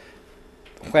that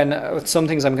when some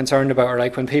things I'm concerned about are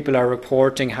like when people are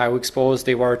reporting how exposed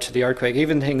they were to the earthquake,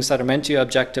 even things that are meant to be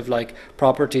objective like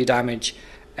property damage,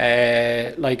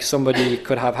 Like somebody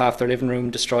could have half their living room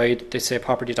destroyed, they say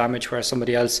property damage, where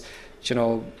somebody else, you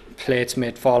know, plates may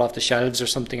fall off the shelves or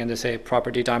something and they say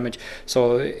property damage.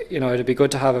 So, you know, it'd be good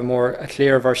to have a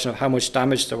clear version of how much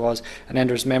damage there was. And then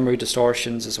there's memory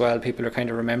distortions as well. People are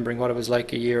kind of remembering what it was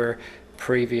like a year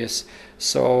previous.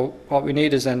 So what we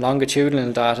need is then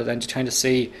longitudinal data then to kind of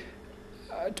see,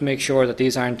 to make sure that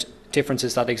these aren't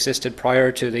differences that existed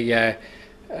prior to the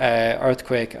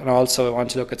earthquake. And also I want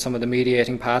to look at some of the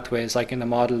mediating pathways, like in the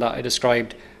model that I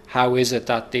described. How is it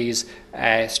that these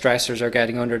stressors are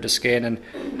getting under the skin, and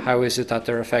how is it that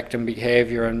they're affecting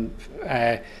behaviour and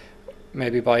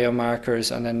maybe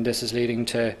biomarkers, and then this is leading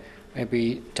to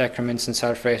maybe decrements in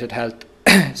self-rated health.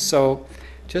 So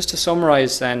just to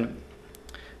summarise then,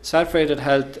 self-rated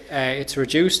health, it's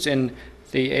reduced in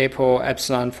the APO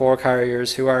epsilon 4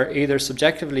 carriers who are either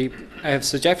subjectively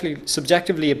perceived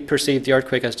the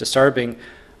earthquake as disturbing,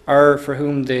 or for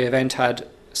whom the event had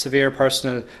severe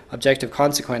personal objective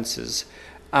consequences.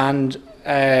 And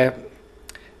the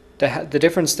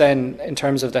difference then in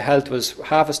terms of the health was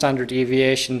half a standard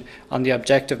deviation on the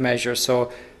objective measure.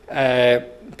 So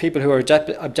people who are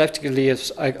objectively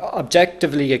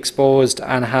exposed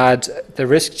and had the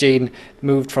risk gene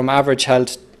moved from average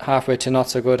health halfway to not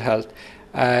so good health.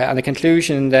 And the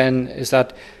conclusion then is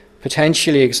that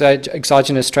potentially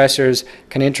exogenous stressors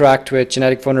can interact with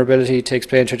genetic vulnerability to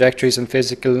explain trajectories in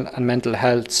physical and mental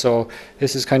health. So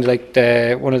this is kind of like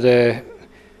one of the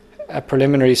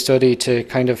preliminary study to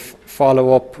kind of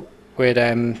follow up with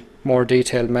more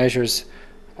detailed measures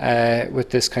with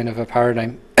this kind of a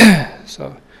paradigm.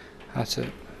 So that's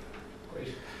it.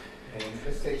 Great.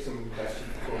 Let's take some questions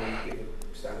before we give it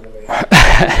stand away.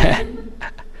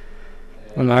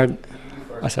 Well, Martin, You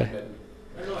first, I say. and then-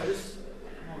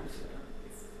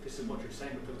 This is what you're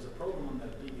saying, but there was a program on the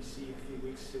BBC a few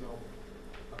weeks ago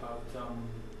about the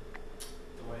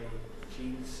way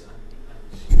genes and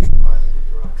environment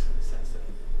interacts, in the sense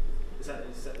that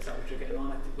is that what you're getting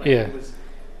on? Like Yeah. it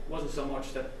wasn't so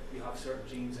much that you have certain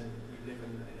genes and you live in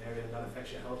an area that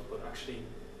affects your health, but actually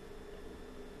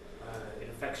it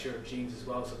affects your genes as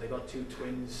well. So they got two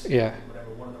twins, Yeah.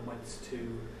 whatever. One of them went to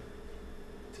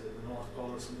the North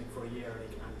Pole or something for a year, and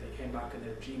they came back and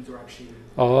their genes were actually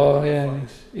Oh yeah, modified.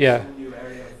 yeah, Some new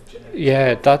area of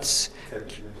genetics.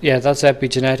 yeah. That's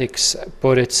epigenetics,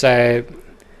 but it's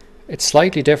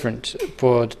slightly different.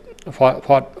 But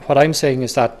what I'm saying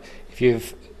is that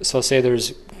say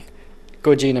there's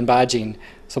good gene and bad gene,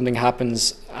 something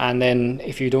happens, and then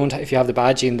if you have the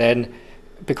bad gene, then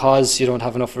because you don't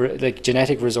have enough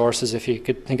genetic resources, if you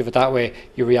could think of it that way,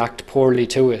 you react poorly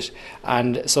to it,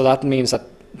 and so that means that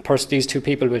these two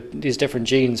people with these different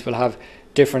genes will have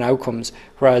different outcomes.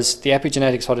 Whereas the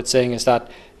epigenetics, what it's saying is that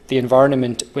the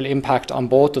environment will impact on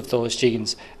both of those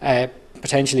genes,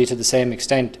 potentially to the same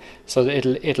extent. So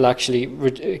it'll actually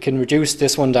it can reduce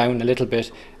this one down a little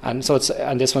bit, and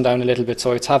this one down a little bit.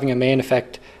 So it's having a main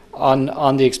effect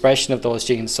on the expression of those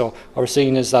genes. So what we're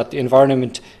seeing is that the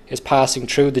environment is passing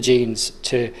through the genes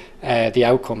to the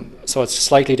outcome. So it's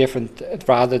slightly different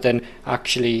rather than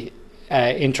actually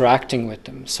interacting with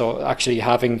them. So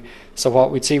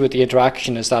what we'd see with the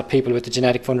interaction is that people with the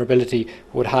genetic vulnerability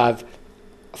would have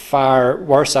far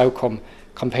worse outcome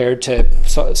compared to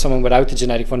someone without the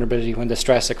genetic vulnerability when the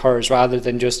stress occurs, rather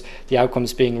than just the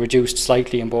outcomes being reduced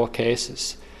slightly in both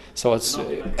cases. So it's not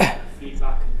like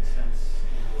feedback in the sense,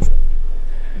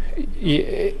 you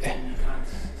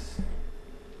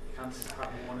can't have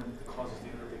one and the causes the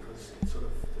other because it's sort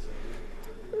of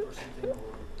there's a loop or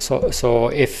something. Or so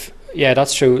if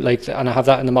that's true. Like, and I have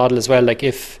that in the model as well. Like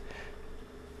if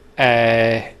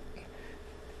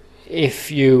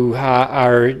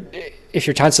your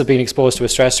chances of being exposed to a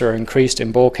stressor are increased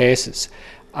in both cases,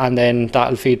 and then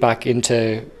that'll feed back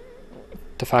into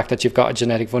the fact that you've got a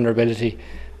genetic vulnerability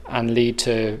and lead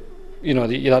to,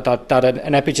 that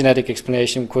an epigenetic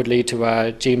explanation could lead to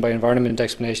a gene by environment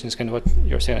explanation is kind of what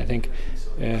you're saying, I think.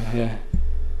 Yeah.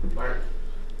 Mark?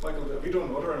 Michael, have you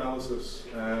done other analysis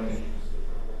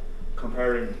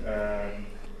comparing the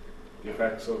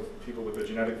effects of people with the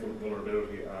genetic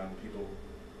vulnerability and people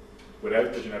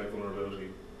without the genetic vulnerability,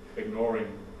 ignoring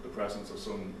the presence of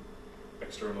some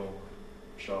external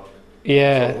shock?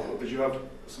 Yeah. So did you have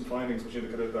some findings which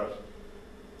indicated that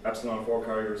epsilon 4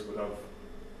 carriers would have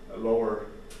lower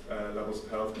levels of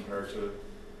health compared to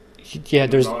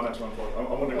there's non-epsilon 4? I'm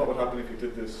wondering what would happen if you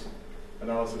did this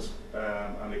analysis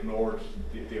and ignored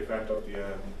the effect of the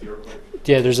earthquake.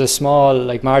 There's a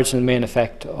small marginal main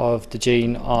effect of the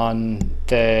gene on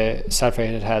the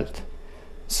self-rated health.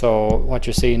 So what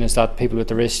you're seeing is that people with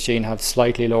the risk gene have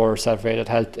slightly lower self-rated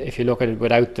health if you look at it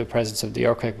without the presence of the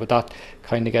earthquake, but that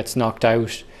kind of gets knocked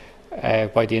out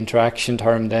by the interaction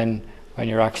term then when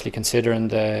you're actually considering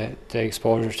the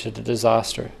exposure to the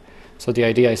disaster. So the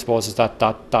idea, I suppose, is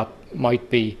that might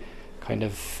be kind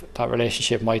of, that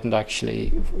relationship mightn't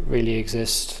actually really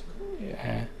exist.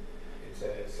 It's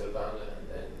Silvana and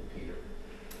then Peter.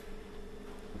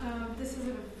 This is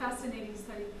a fascinating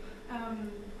study.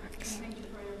 And thank you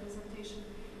for your presentation.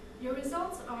 Your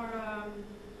results are,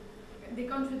 they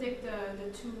contradict the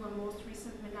two most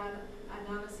recent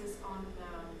meta-analysis on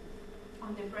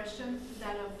depression,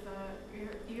 that of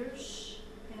Hirsch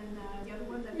and the other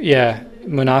one. Yeah,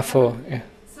 Munafo. Yeah.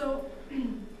 So,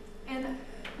 and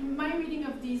my reading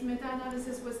of these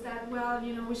meta-analysis was that, well,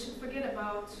 you know, we should forget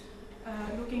about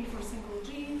looking for single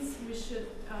genes. We should,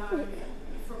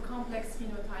 for complex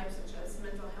phenotypes such as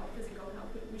mental health, physical health,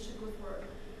 we should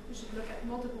look at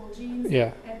multiple genes.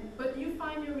 Yeah. But you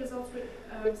find your results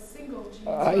with single genes.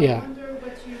 So Yeah. I wonder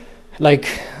what you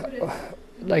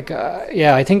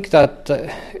yeah, I think that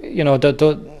you know,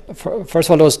 first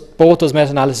of all, both those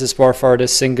meta-analyses were for the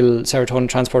single serotonin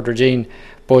transporter gene,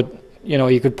 but you know,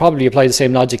 you could probably apply the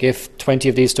same logic if 20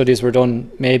 of these studies were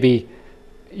done. Maybe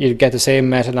you'd get the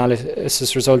same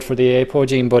meta-analysis result for the APO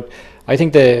gene. But I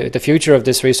think the future of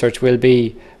this research will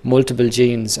be multiple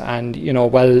genes and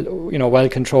well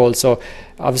controlled. So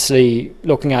obviously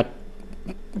looking at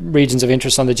regions of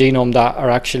interest on the genome that are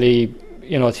actually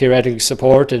theoretically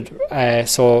supported.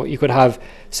 So you could have,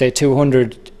 say,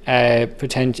 200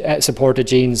 supported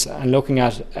genes, and looking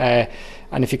at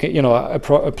and if you can,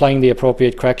 applying the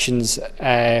appropriate corrections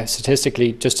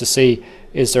statistically, just to see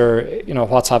is there,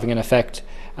 what's having an effect,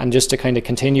 and just to kind of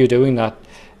continue doing that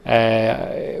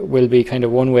will be kind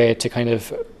of one way to kind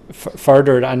of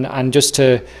further it, and just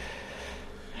to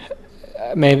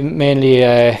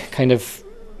mainly kind of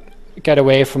get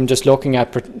away from just looking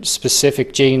at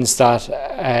specific genes that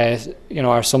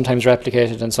are sometimes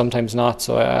replicated and sometimes not.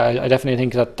 So I definitely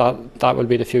think that will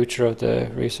be the future of the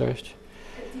research.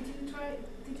 Did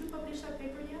you publish that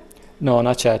paper yet? No,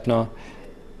 not yet. No,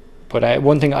 but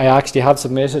one thing, I actually have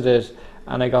submitted it,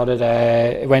 and I got it.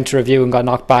 It went to review and got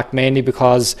knocked back, mainly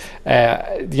because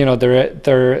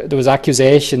there was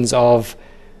accusations of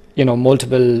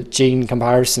multiple gene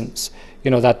comparisons.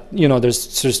 There's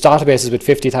databases with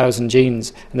 50,000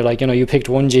 genes, and they're like, you picked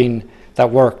one gene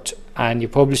that worked and you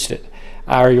published it,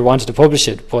 or you wanted to publish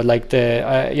it, but like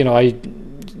there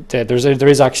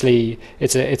is actually,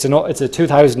 it's a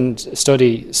 2000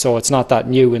 study, so it's not that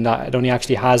new in that it only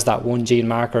actually has that one gene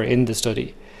marker in the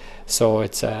study. So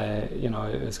it's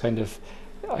it's kind of,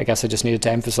 I guess I just needed to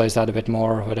emphasize that a bit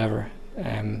more or whatever,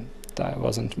 that it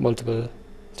wasn't multiple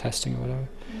testing or whatever.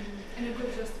 And a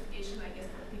good justification, I guess,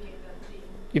 for picking that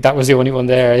gene. That was the only one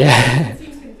there, yeah. It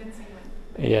seems convincing.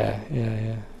 Yeah. Yeah,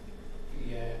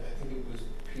 I think it was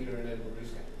Peter and then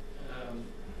Bruce.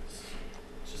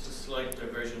 Just a slight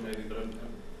diversion maybe, but I'm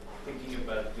thinking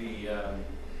about the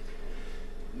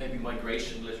maybe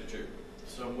migration literature.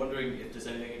 So I'm wondering if there's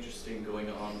anything interesting going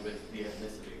on with the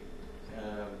ethnicity.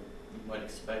 You might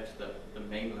expect that the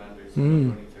mainlanders are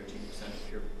only 13%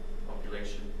 of your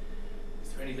population. Is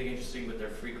there anything interesting with their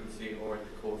frequency or the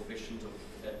coefficient of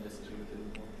ethnicity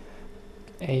within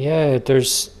them? Yeah,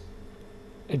 there's.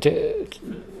 It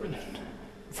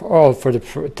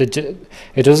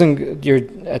doesn't. Your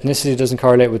ethnicity doesn't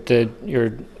correlate with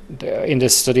in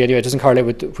this study anyway. It doesn't correlate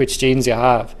with which genes you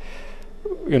have.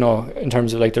 In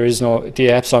terms of like, there is no, the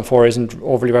epsilon 4 isn't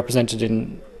overly represented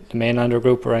in the mainlander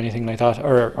group or anything like that,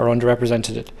 or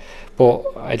underrepresented it. But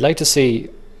I'd like to see,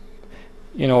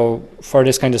 for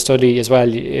this kind of study as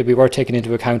well, it'd be worth taking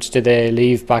into account, did they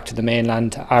leave back to the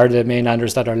mainland? Are the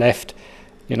mainlanders that are left,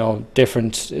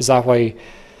 different? Is that why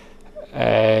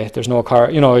there's no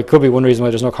it could be one reason why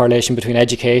there's no correlation between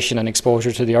education and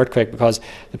exposure to the earthquake, because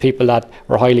the people that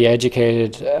were highly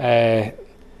educated,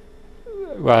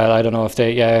 well, I don't know if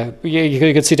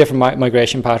you could see different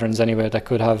migration patterns anyway that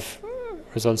could have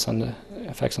results on the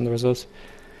effects on the results.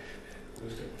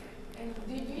 And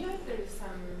do you know if there is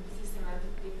some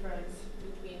systematic difference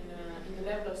between in the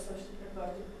level of social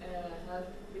reproductive health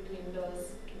between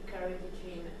those who carry the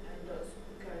gene and those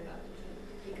who carry not the gene?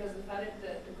 Because the fact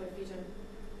that the coefficient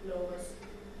lowers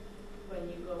when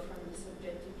you go from the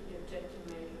subjective to the objective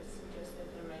measures suggests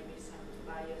that there may be some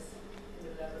bias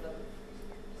in the level of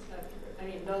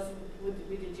those with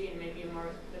the gene may be more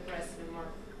depressed and more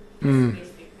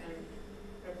pessimistic and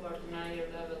report an higher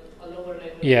level, a lower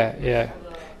level.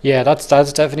 Yeah, that's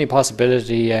definitely a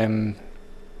possibility.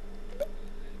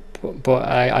 But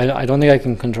I don't think I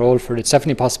can control for it. It's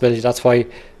definitely a possibility. That's why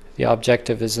the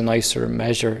objective is a nicer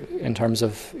measure in terms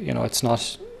of, you know, it's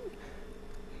not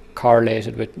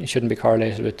correlated with, it shouldn't be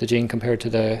correlated with the gene compared to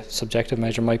the subjective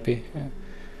measure might be. Yeah.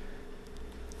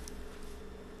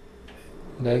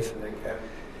 Dave?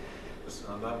 Just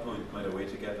on that point, might a way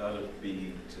to get at it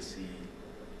be to see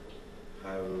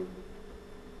how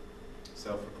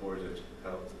self-reported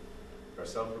health or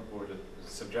self-reported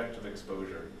subjective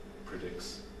exposure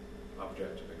predicts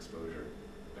objective exposure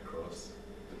across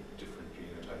the different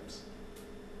genotypes?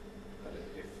 That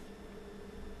if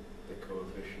the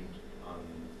coefficient on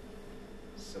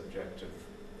subjective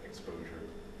exposure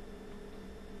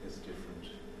is different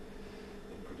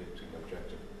in predicting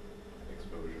objective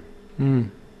exposure.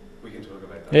 We can talk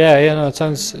about that. Yeah, no, it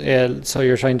sounds, so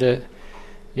you're trying to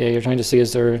see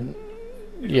is there,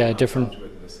 different. Do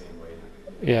it in the same way.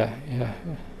 Yeah.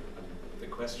 And the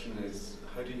question is,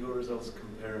 how do your results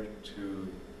compare to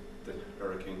the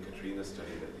Hurricane Katrina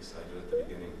study that you cited at the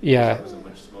beginning? Yeah. That was a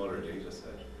much smaller data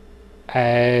set.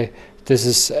 This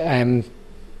is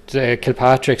the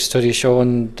Kilpatrick study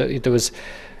showing that there was,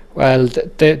 well,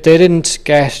 they didn't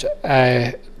get,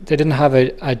 they didn't have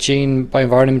a gene by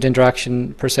environment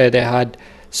interaction per se. They had,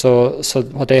 so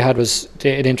what they had was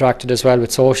it interacted as well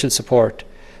with social support.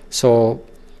 So,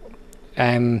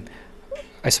 I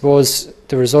suppose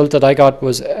the result that I got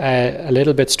was a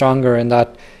little bit stronger in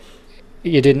that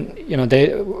you didn't, you know,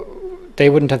 they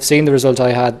wouldn't have seen the result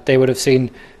I had. They would have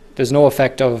seen there's no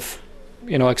effect of,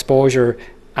 you know, exposure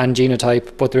and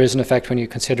genotype, but there is an effect when you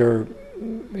consider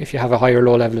if you have a high or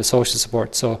low level of social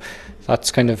support. So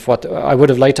that's kind of what I would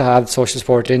have liked to have social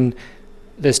support in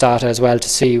this data as well to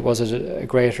see was it a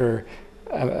greater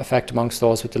effect amongst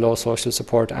those with the low social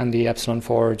support and the epsilon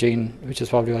 4 gene, which is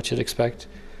probably what you'd expect.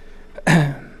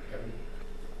 Yeah,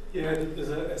 there's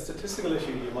a statistical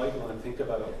issue you might want to think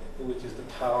about, which is the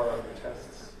power of your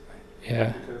tests.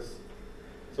 Yeah. Because,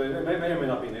 so it may or may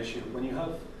not be an issue. When you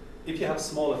have, if you have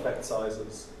small effect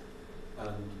sizes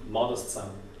and modest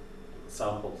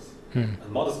samples, and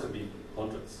modest could be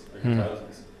hundreds or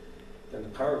thousands, then the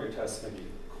power of your tests may be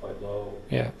quite low.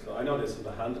 Yeah. So I know this from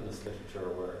the handedness literature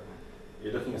where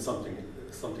you're looking at something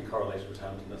correlated with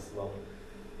handedness. Well,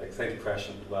 like say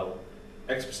depression, well,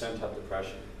 X% have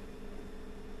depression,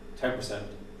 10%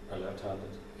 are left-handed.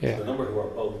 Yeah. So the number who are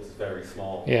both is very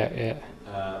small. Yeah.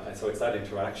 And so it's that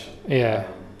interaction. Yeah.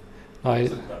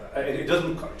 It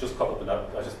doesn't just crop up in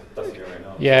that. That's the area I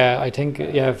know. Yeah, I think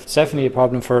it's definitely a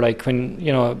problem for like when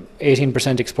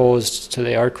 18% exposed to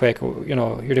the earthquake. You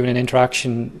know, you're doing an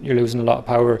interaction, you're losing a lot of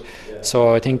power. Yeah.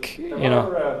 So I think there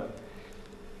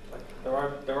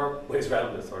are ways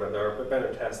around this, or there are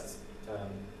better tests,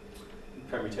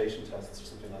 permutation tests or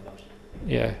something like that.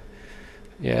 Yeah.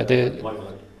 You might want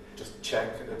to just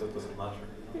check it doesn't matter.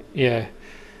 Yeah,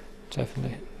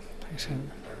 definitely. Thanks.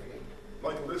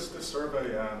 Michael, this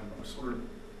survey, I was wondering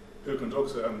who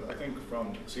conducts it, and I think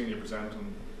from seeing you present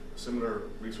and similar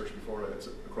research before, it's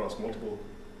across multiple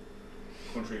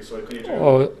countries. So can you do?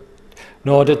 Oh,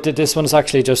 no, this one's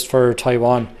actually just for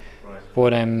Taiwan. Right.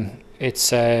 But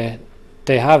it's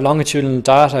they have longitudinal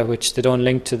data which they don't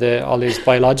link to all these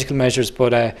biological measures.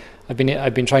 But I've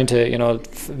been trying to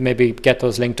maybe get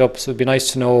those linked up. So it'd be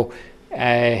nice to know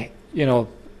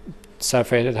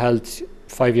self-rated health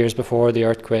 5 years before the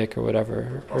earthquake or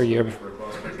whatever, or a year before.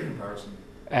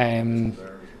 I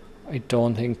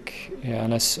don't think,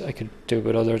 unless I could do it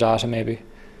with other data maybe.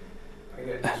 I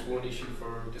get just one issue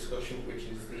for discussion, which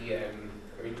is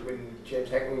when James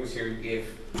Heckman was here, he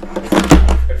gave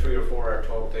a 3 or 4 hour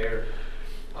talk there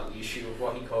on the issue of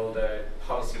what he called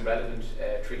policy relevant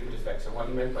treatment effects, and what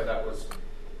he meant by that was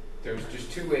there's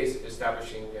just two ways of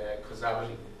establishing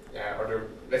causality, or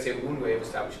let's say one way of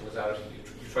establishing causality. You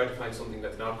try to find something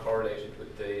that's not correlated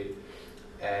with the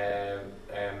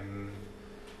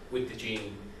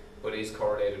gene, but is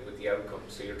correlated with the outcome.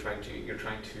 So you're trying to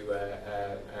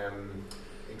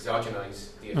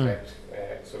exogenize the effect,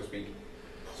 so to speak.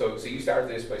 So you started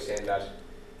this by saying that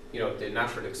the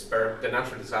natural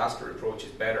disaster approach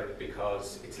is better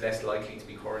because it's less likely to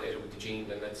be correlated with the gene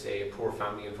than, let's say, a poor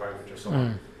family environment or so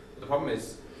on. But the problem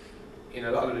is, in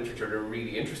a lot of literature, they're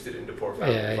really interested in the poor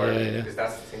family environment because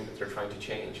that's the thing that they're trying to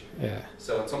change. Yeah.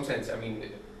 So in some sense, I mean,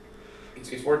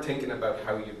 it's worth thinking about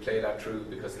how you play that through,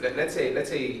 because let's say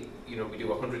we do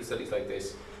 100 studies like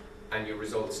this, and your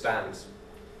result stands.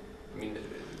 I mean,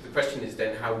 the question is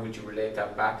then how would you relate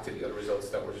that back to the other results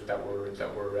that were when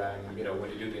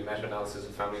you do the meta-analysis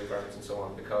of family environments and so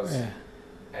on, because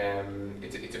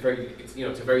it's a very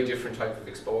different type of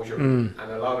exposure, and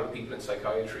a lot of people in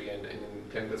psychiatry and in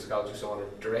clinical psychology and so on are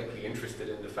directly interested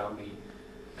in the family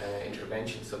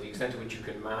intervention. So the extent to which you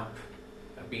can map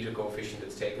beta coefficient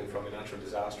that's taken from a natural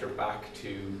disaster back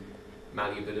to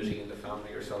malleability in the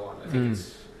family or so on. I think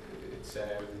it's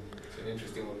an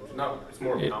interesting one. It's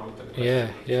more of a comment than a question.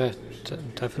 Yeah, yeah, It's an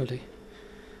interesting definitely.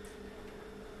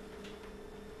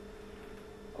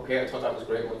 Okay, I thought that was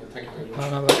great. Well, thank you very much. Oh,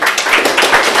 no, but-